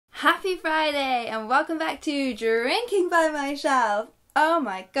Happy Friday and welcome back to Drinking by My Shelf. Oh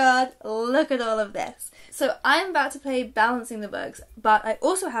my god, look at all of this. So I'm about to play Balancing the Books, but I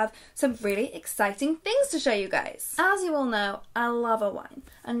also have some really exciting things to show you guys. As you all know, I love a wine,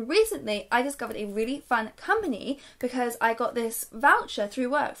 and recently I discovered a really fun company because I got this voucher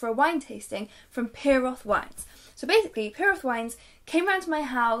through work for a wine tasting from Pieroth Wines. So basically, Pieroth Wines came round to my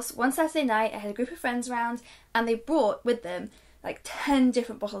house one Saturday night. I had a group of friends around and they brought with them like 10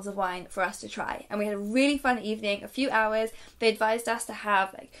 different bottles of wine for us to try, and we had a really fun evening, a few hours. They advised us to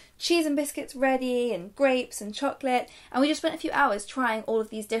have like cheese and biscuits ready and grapes and chocolate, and we just spent a few hours trying all of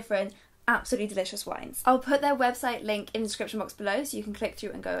these different absolutely delicious wines. I'll put their website link in the description box below so you can click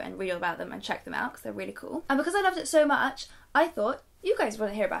through and go and read all about them and check them out because they're really cool. And because I loved it so much, I thought you guys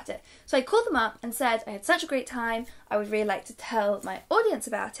want to hear about it. So I called them up and said I had such a great time, I would really like to tell my audience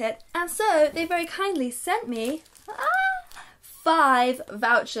about it, and so they very kindly sent me 5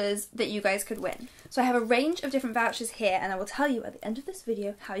 vouchers that you guys could win. So I have a range of different vouchers here, and I will tell you at the end of this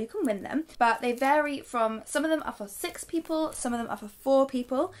video how you can win them. But they vary from, some of them are for 6 people, some of them are for 4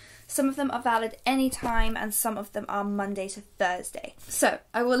 people, some of them are valid anytime, and some of them are Monday to Thursday. So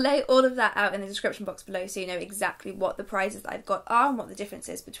I will lay all of that out in the description box below so you know exactly what the prizes that I've got are and what the difference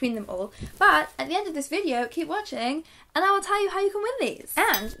is between them all. But at the end of this video, keep watching and I will tell you how you can win these.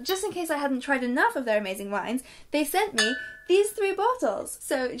 And just in case I hadn't tried enough of their amazing wines, they sent me these 3 bottles.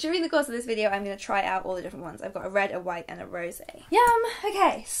 So during the course of this video, I'm going to try out all the different ones. I've got a red, a white, and a rosé. Yum!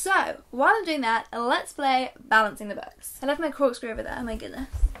 Okay, so while I'm doing that, let's play Balancing the Books. I left my corkscrew over there, oh my goodness.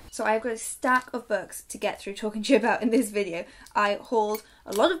 So I've got a stack of books to get through talking to you about in this video. I hauled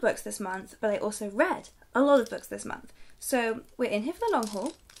a lot of books this month, but I also read a lot of books this month. So we're in here for the long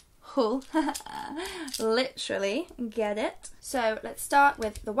haul. Literally, get it? So let's start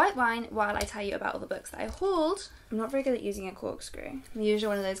with the white wine while I tell you about all the books that I hauled. I'm not very good at using a corkscrew. I'm usually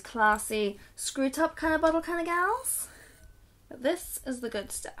one of those classy screw top kind of bottle kind of gals. But this is the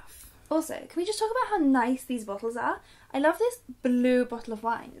good stuff. Also, can we just talk about how nice these bottles are? I love this blue bottle of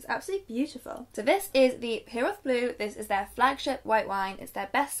wine. It's absolutely beautiful. So this is the Pieroth Blue. This is their flagship white wine. It's their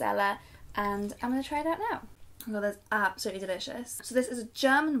bestseller, and I'm going to try it out now. Oh god, that's absolutely delicious. So this is a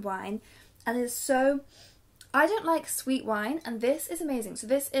German wine, and it is so... I don't like sweet wine, and this is amazing. So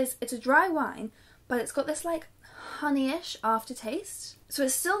it's a dry wine, but it's got this like honeyish aftertaste. So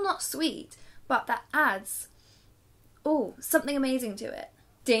it's still not sweet, but that adds, something amazing to it.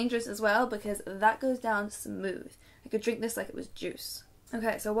 Dangerous as well, because that goes down smooth. I could drink this like it was juice.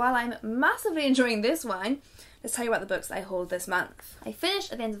 Okay, so while I'm massively enjoying this wine, let's tell you about the books that I hauled this month. I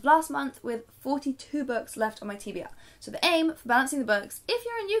finished at the end of last month with 42 books left on my TBR. So the aim for Balancing the Books, if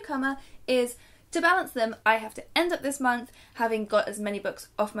you're a newcomer, is to balance them. I have to end up this month having got as many books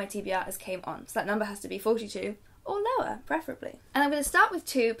off my TBR as came on. So that number has to be 42 or lower, preferably. And I'm going to start with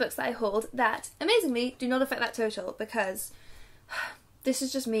 2 books that I hauled that, amazingly, do not affect that total because... this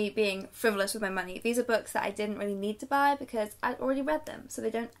is just me being frivolous with my money. These are books that I didn't really need to buy because I'd already read them, so they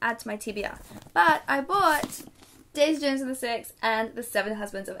don't add to my TBR. But I bought Daisy Jones and the Six and The 7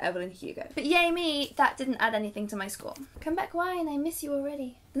 Husbands of Evelyn Hugo. But yay me, that didn't add anything to my score. Come back wine, I miss you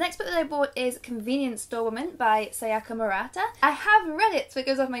already. The next book that I bought is Convenience Store Woman by Sayaka Murata. I have read it, so it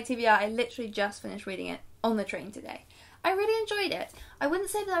goes off my TBR. I literally just finished reading it on the train today. I really enjoyed it. I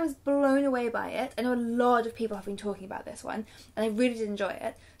wouldn't say that I was blown away by it. I know a lot of people have been talking about this one, and I really did enjoy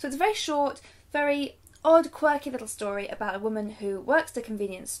it. So it's a very short, very odd, quirky little story about a woman who works at a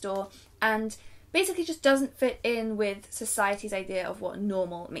convenience store and basically just doesn't fit in with society's idea of what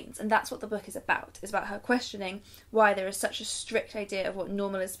normal means. And that's what the book is about. It's about her questioning why there is such a strict idea of what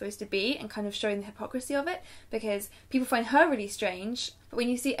normal is supposed to be and kind of showing the hypocrisy of it, because people find her really strange, but when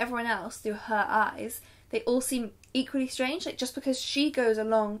you see everyone else through her eyes, they all seem equally strange. Like, just because she goes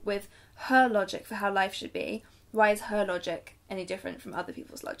along with her logic for how life should be, why is her logic any different from other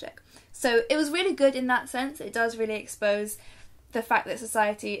people's logic? So it was really good in that sense. It does really expose the fact that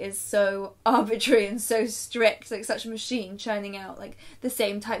society is so arbitrary and so strict, like such a machine churning out like the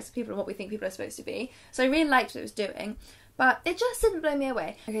same types of people and what we think people are supposed to be. So I really liked what it was doing. But it just didn't blow me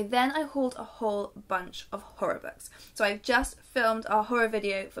away. Okay, then I hauled a whole bunch of horror books. So I've just filmed our horror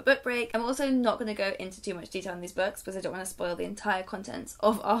video for Book Break. I'm also not going to go into too much detail on these books because I don't want to spoil the entire contents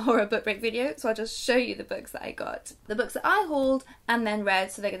of our horror Book Break video. So I'll just show you the books that I got. The books that I hauled and then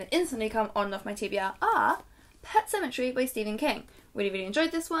read, so they're going to instantly come on and off my TBR, are Pet Sematary by Stephen King. Really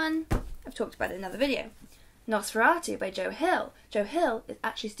enjoyed this one. I've talked about it in another video. Nosferatu by Joe Hill. Joe Hill is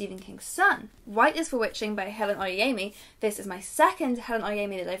actually Stephen King's son. White is for Witching by Helen Oyeyemi. This is my second Helen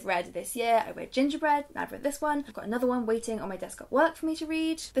Oyeyemi that I've read this year. I read Gingerbread, and I've read this one. I've got another one waiting on my desk at work for me to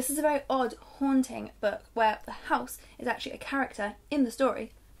read. This is a very odd, haunting book where the house is actually a character in the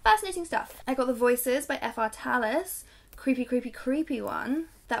story fascinating stuff. I got The Voices by F.R. Tallis. Creepy, creepy, creepy one.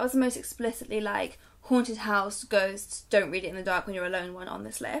 That was the most explicitly like haunted house, ghosts, don't read it in the dark when you're alone one on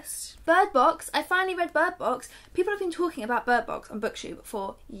this list. Bird Box. I finally read Bird Box. People have been talking about Bird Box on BookTube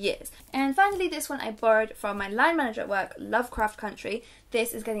for years. And finally this one I borrowed from my line manager at work, Lovecraft Country.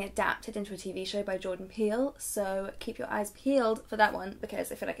 This is getting adapted into a TV show by Jordan Peele, so keep your eyes peeled for that one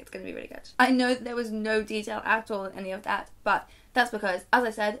because I feel like it's going to be really good. I know that there was no detail at all in any of that, but that's because, as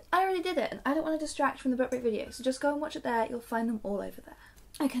I said, I already did it and I don't want to distract from the book break video, so just go and watch it there. You'll find them all over there.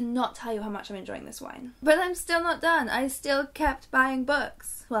 I cannot tell you how much I'm enjoying this wine. But I'm still not done. I still kept buying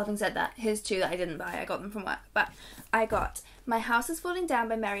books. Well, having said that, here's two that I didn't buy. I got them from work. But I got My House is Falling Down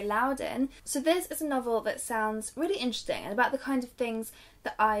by Mary Loudon. So this is a novel that sounds really interesting and about the kind of things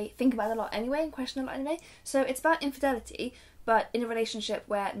that I think about a lot anyway and question a lot anyway. So it's about infidelity, but in a relationship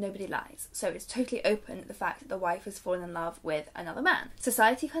where nobody lies. So it's totally open at the fact that the wife has fallen in love with another man.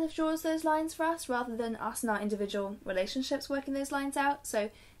 Society kind of draws those lines for us rather than us in our individual relationships working those lines out. So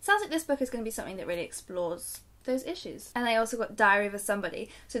it sounds like this book is going to be something that really explores those issues. And I also got Diary of a Somebody.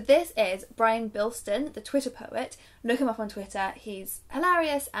 So this is Brian Bilston, the Twitter poet. Look him up on Twitter. He's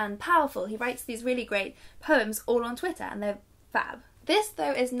hilarious and powerful. He writes these really great poems all on Twitter and they're fab. This,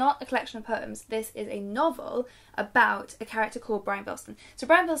 though, is not a collection of poems. This is a novel about a character called Brian Bilston. So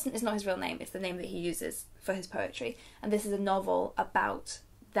Brian Bilston is not his real name, it's the name that he uses for his poetry. And this is a novel about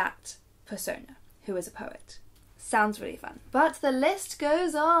that persona, who is a poet. Sounds really fun. But the list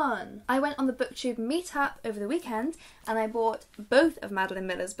goes on. I went on the BookTube meetup over the weekend and I bought both of Madeline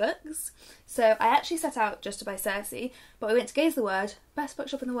Miller's books. So I actually set out just to buy Circe, but we went to Gaze the Word, best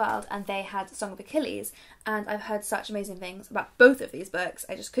bookshop in the world, and they had Song of Achilles, and I've heard such amazing things about both of these books.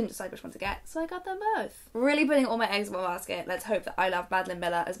 I just couldn't decide which one to get, so I got them both. Really putting all my eggs in one basket. Let's hope that I love Madeline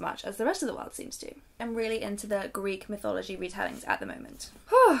Miller as much as the rest of the world seems to. I'm really into the Greek mythology retellings at the moment.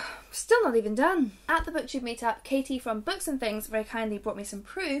 Whew, still not even done. At the BookTube meetup, Katie from Books and Things very kindly brought me some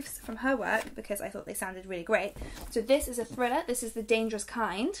proofs from her work because I thought they sounded really great. So this is a thriller, this is The Dangerous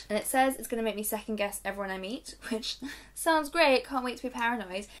Kind, and it says it's going to make me second guess everyone I meet, which sounds great, can't wait to be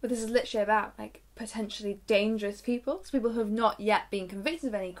paranoid, but this is literally about like potentially dangerous people, so people who have not yet been convicted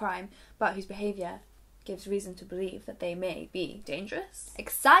of any crime but whose behaviour gives reason to believe that they may be dangerous.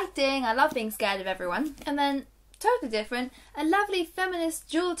 Exciting! I love being scared of everyone. And then totally different, a lovely feminist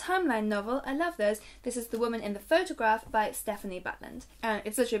dual timeline novel. I love those. This is The Woman in the Photograph by Stephanie Butland. And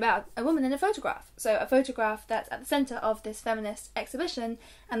it's literally about a woman in a photograph. So a photograph that's at the centre of this feminist exhibition,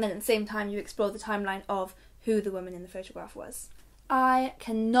 and then at the same time you explore the timeline of who the woman in the photograph was. I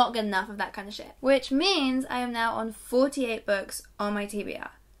cannot get enough of that kind of shit. Which means I am now on 48 books on my TBR.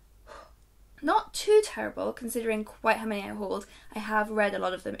 Not too terrible, considering quite how many I hauled. I have read a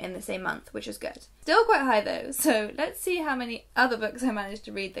lot of them in the same month, which is good. Still quite high though, so let's see how many other books I managed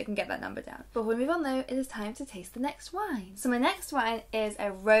to read that can get that number down. Before we move on though, it is time to taste the next wine. So my next wine is a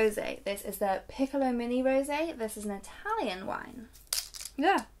rosé. This is the Piccolo Mini Rosé. This is an Italian wine.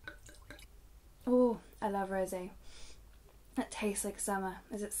 Yeah. Oh, I love rosé. That tastes like summer.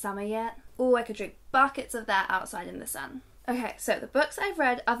 Is it summer yet? Oh, I could drink buckets of that outside in the sun. Okay, so the books I've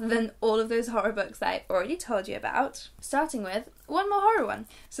read other than all of those horror books that I've already told you about, starting with one more horror one.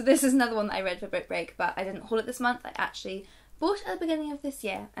 So this is another one that I read for book break, but I didn't haul it this month. I actually bought it at the beginning of this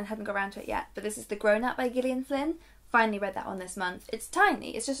year and hadn't got around to it yet. But this is The Grown Up by Gillian Flynn. Finally read that one this month. It's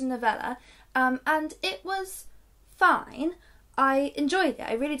tiny, it's just a novella, and it was fine. I enjoyed it.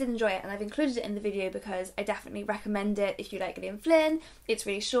 I really did enjoy it, and I've included it in the video because I definitely recommend it if you like Gillian Flynn. It's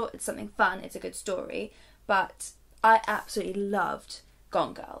really short, it's something fun, it's a good story, but I absolutely loved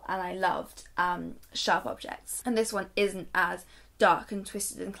Gone Girl and I loved Sharp Objects, and this one isn't as dark and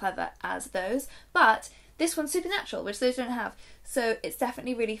twisted and clever as those, but this one's supernatural, which those don't have, so it's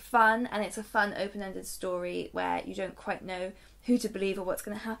definitely really fun, and it's a fun open-ended story where you don't quite know who to believe or what's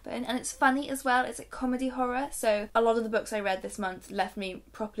going to happen, and it's funny as well. It's a comedy horror, so a lot of the books I read this month left me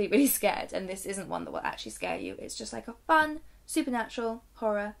properly really scared, and this isn't one that will actually scare you. It's just like a fun supernatural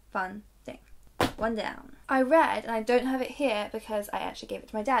horror fun thing. One down. I read, and I don't have it here because I actually gave it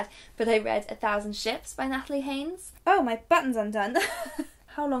to my dad, but I read 1,000 Ships by Natalie Haynes. Oh, my button's undone.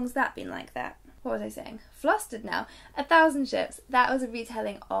 How long's that been like that? What was I saying? Flustered now. 1,000 Ships. That was a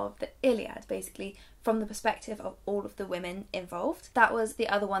retelling of the Iliad, basically, from the perspective of all of the women involved. That was the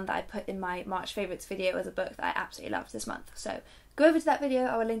other one that I put in my March favourites video as a book that I absolutely loved this month. So go over to that video,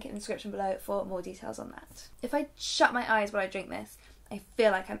 I will link it in the description below for more details on that. If I shut my eyes while I drink this, I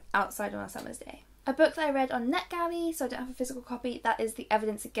feel like I'm outside on a summer's day. A book that I read on NetGalley, so I don't have a physical copy, that is The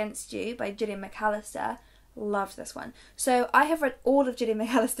Evidence Against You by Gillian McAllister. loved this one. So I have read all of Gillian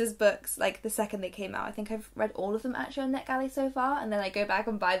McAllister's books like the second they came out. I think I've read all of them actually on NetGalley so far, and then I go back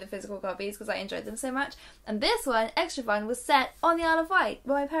and buy the physical copies because I enjoyed them so much. And this one, Extra Fun, was set on the Isle of Wight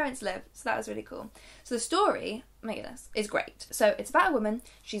where my parents live, so that was really cool. So the story, my goodness, is great. So it's about a woman,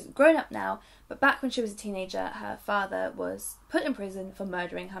 she's grown up now, but back when she was a teenager, her father was put in prison for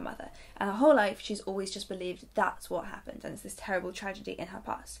murdering her mother. And her whole life, she's always just believed that's what happened, and it's this terrible tragedy in her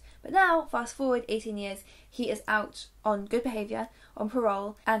past. But now, fast forward 18 years, he is out on good behaviour, on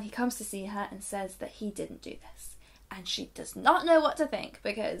parole, and he comes to see her and says that he didn't do this. And she does not know what to think,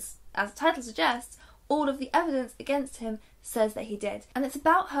 because, as the title suggests, all of the evidence against him says that he did. And it's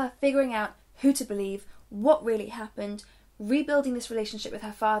about her figuring out who to believe, what really happened, rebuilding this relationship with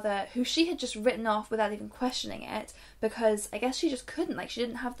her father, who she had just written off without even questioning it, because I guess she just couldn't, like, she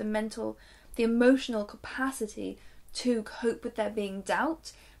didn't have the emotional capacity to cope with there being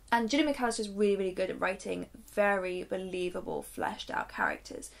doubt. And Gillian McAllister is really, really good at writing very believable, fleshed out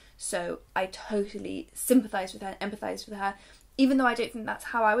characters. So I totally sympathise with her and empathise with her, even though I don't think that's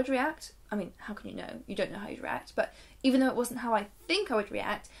how I would react. I mean, how can you know? You don't know how you'd react. But even though it wasn't how I think I would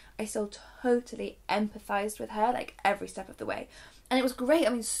react, I still totally empathised with her, like, every step of the way. And it was great. I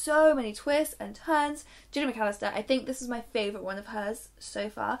mean, so many twists and turns. Gillian McAllister, I think this is my favourite one of hers so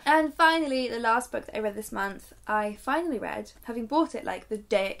far. And finally, the last book that I read this month, I finally read, having bought it like the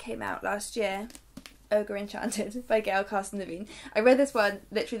day it came out last year, Ogre Enchanted by Gail Carson Levine. I read this one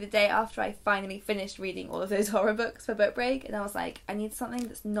literally the day after I finally finished reading all of those horror books for book break, and I was like, I need something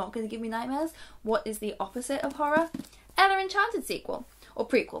that's not going to give me nightmares. What is the opposite of horror? Ella Enchanted sequel. Or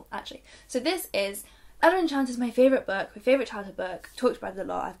prequel, actually. So this is Ella Enchanted is my favourite book, my favourite childhood book. Talked about it a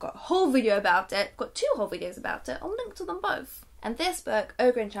lot. I've got a whole video about it. Got 2 whole videos about it. I'll link to them both. And this book,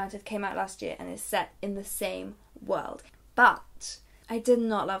 Ogre Enchanted, came out last year and is set in the same world. But I did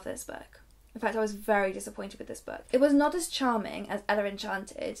not love this book. In fact, I was very disappointed with this book. It was not as charming as Ella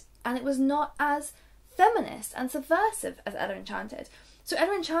Enchanted, and it was not as feminist and subversive as Ella Enchanted. So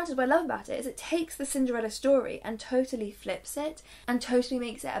Ella Enchanted, what I love about it is it takes the Cinderella story and totally flips it and totally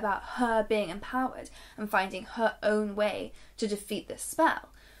makes it about her being empowered and finding her own way to defeat this spell.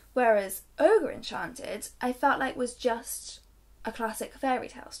 Whereas Ogre Enchanted, I felt like was just a classic fairy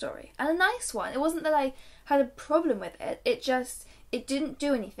tale story. And a nice one. It wasn't that I had a problem with it, it didn't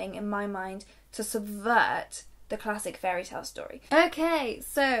do anything in my mind to subvert the classic fairy tale story. Okay,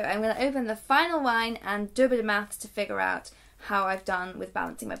 so I'm going to open the final wine and do a bit of maths to figure out how I've done with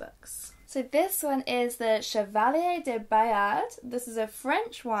balancing my books. So this one is the Chevalier de Bayard. This is a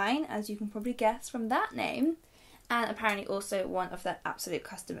French wine, as you can probably guess from that name, and apparently also one of their absolute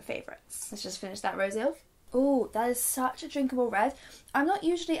customer favourites. Let's just finish that rosé off. Oh, that is such a drinkable red. I'm not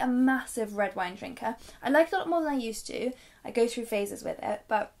usually a massive red wine drinker. I like it a lot more than I used to. I go through phases with it,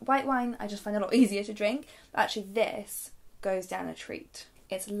 but white wine I just find a lot easier to drink. But actually this goes down a treat.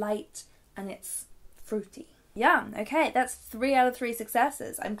 It's light and it's fruity. Yeah, okay, that's 3 out of 3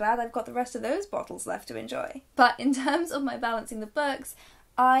 successes. I'm glad I've got the rest of those bottles left to enjoy. But in terms of my balancing the books,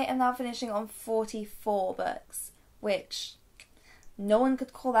 I am now finishing on 44 books, which no one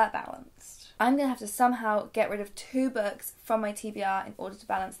could call that balanced. I'm going to have to somehow get rid of 2 books from my TBR in order to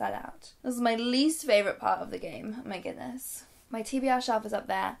balance that out. This is my least favourite part of the game, oh my goodness. My TBR shelf is up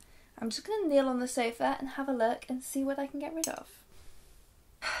there. I'm just going to kneel on the sofa and have a look and see what I can get rid of.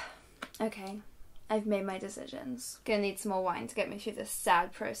 Okay. I've made my decisions. Gonna need some more wine to get me through this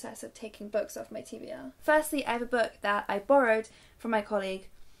sad process of taking books off my TBR. Firstly, I have a book that I borrowed from my colleague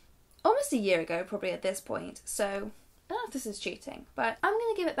almost a year ago, probably at this point, so I don't know if this is cheating, but I'm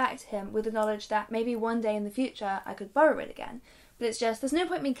gonna give it back to him with the knowledge that maybe one day in the future I could borrow it again. But it's just, there's no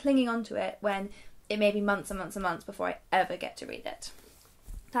point me clinging onto it when it may be months and months and months before I ever get to read it.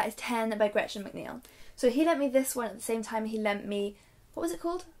 That is 10 by Gretchen McNeil. So he lent me this one at the same time he lent me, what was it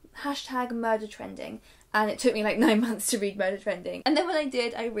called? #Murder Trending, and it took me like 9 months to read Murder Trending, and then when I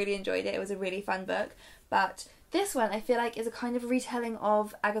did I really enjoyed it. It was a really fun book. But this one I feel like is a kind of retelling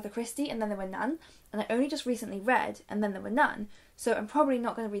of Agatha Christie and Then There Were None, and I only just recently read And Then There Were None, so I'm probably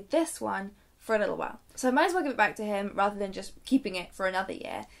not going to read this one for a little while. So I might as well give it back to him rather than just keeping it for another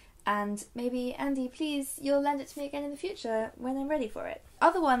year. And maybe, Andy, please, you'll lend it to me again in the future when I'm ready for it.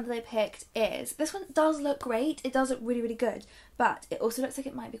 Other one that I picked is, this one does look great, it does look really, really good, but it also looks like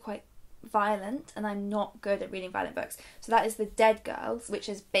it might be quite violent, and I'm not good at reading violent books. So that is The Dead Girls, which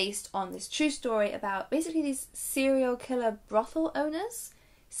is based on this true story about basically these serial killer brothel owners.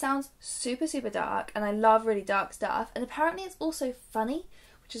 Sounds super, super dark, and I love really dark stuff, and apparently it's also funny,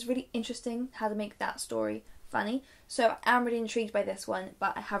 which is really interesting how to make that story funny. So I'm really intrigued by this one,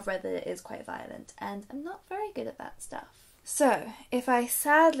 but I have read that it is quite violent, and I'm not very good at that stuff. So, if I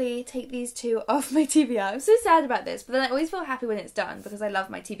sadly take these two off my TBR, I'm so sad about this, but then I always feel happy when it's done because I love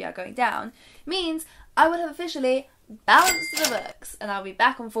my TBR going down, means I would have officially balanced the books and I'll be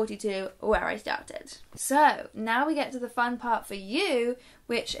back on 42 where I started. So, now we get to the fun part for you,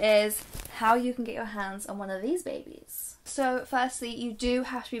 which is how you can get your hands on one of these babies. So firstly, you do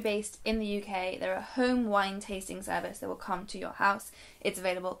have to be based in the UK. They're a home wine tasting service that will come to your house. It's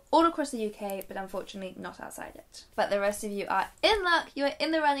available all across the UK, but unfortunately not outside it. But the rest of you are in luck. You are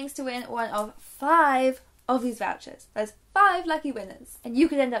in the runnings to win one of 5 of these vouchers. There's 5 lucky winners. And you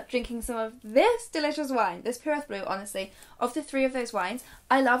could end up drinking some of this delicious wine, this Pure Earth Blue, honestly. Of the 3 of those wines,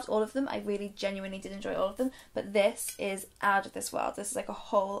 I loved all of them. I really genuinely did enjoy all of them, but this is out of this world. This is like a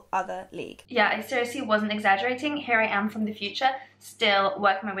whole other league. Yeah, I seriously wasn't exaggerating. Here I am from the future, still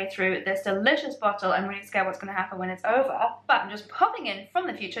working my way through this delicious bottle. I'm really scared what's going to happen when it's over, but I'm just popping in from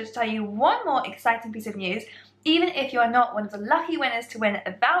the future to tell you one more exciting piece of news. Even if you are not one of the lucky winners to win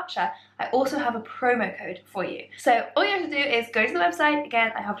a voucher, I also have a promo code for you. So all you have to do is go to the website.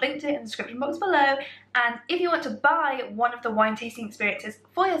 Again, I have linked it in the description box below. And if you want to buy one of the wine tasting experiences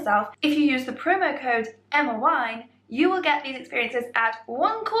for yourself, if you use the promo code EMMAWINE, you will get these experiences at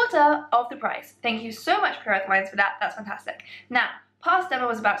 1/4 of the price. Thank you so much, Pure Earth Wines, for that. That's fantastic. Now, past Emma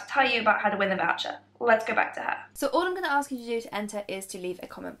was about to tell you about how to win the voucher. Let's go back to her. So all I'm going to ask you to do to enter is to leave a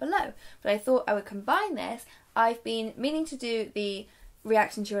comment below. But I thought I would combine this. I've been meaning to do the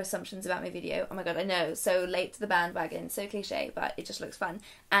reaction to your assumptions about my video. Oh my god, I know, so late to the bandwagon, so cliche, but it just looks fun.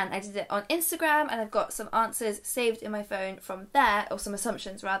 And I did it on Instagram, and I've got some answers saved in my phone from there, or some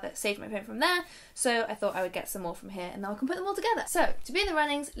assumptions rather, saved in my phone from there, so I thought I would get some more from here, and then I can put them all together. So, to be in the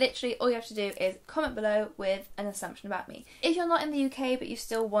runnings, literally all you have to do is comment below with an assumption about me. If you're not in the UK, but you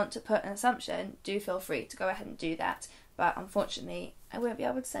still want to put an assumption, do feel free to go ahead and do that. But unfortunately, I won't be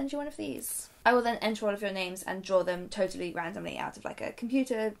able to send you one of these. I will then enter all of your names and draw them totally randomly out of like a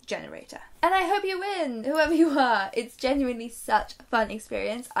computer generator. And I hope you win, whoever you are. It's genuinely such a fun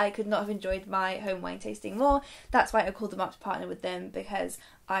experience. I could not have enjoyed my home wine tasting more. That's why I called them up to partner with them, because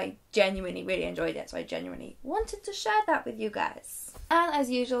I genuinely really enjoyed it. So I genuinely wanted to share that with you guys. And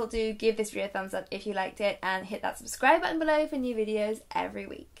as usual, do give this video a thumbs up if you liked it, and hit that subscribe button below for new videos every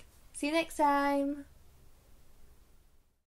week. See you next time.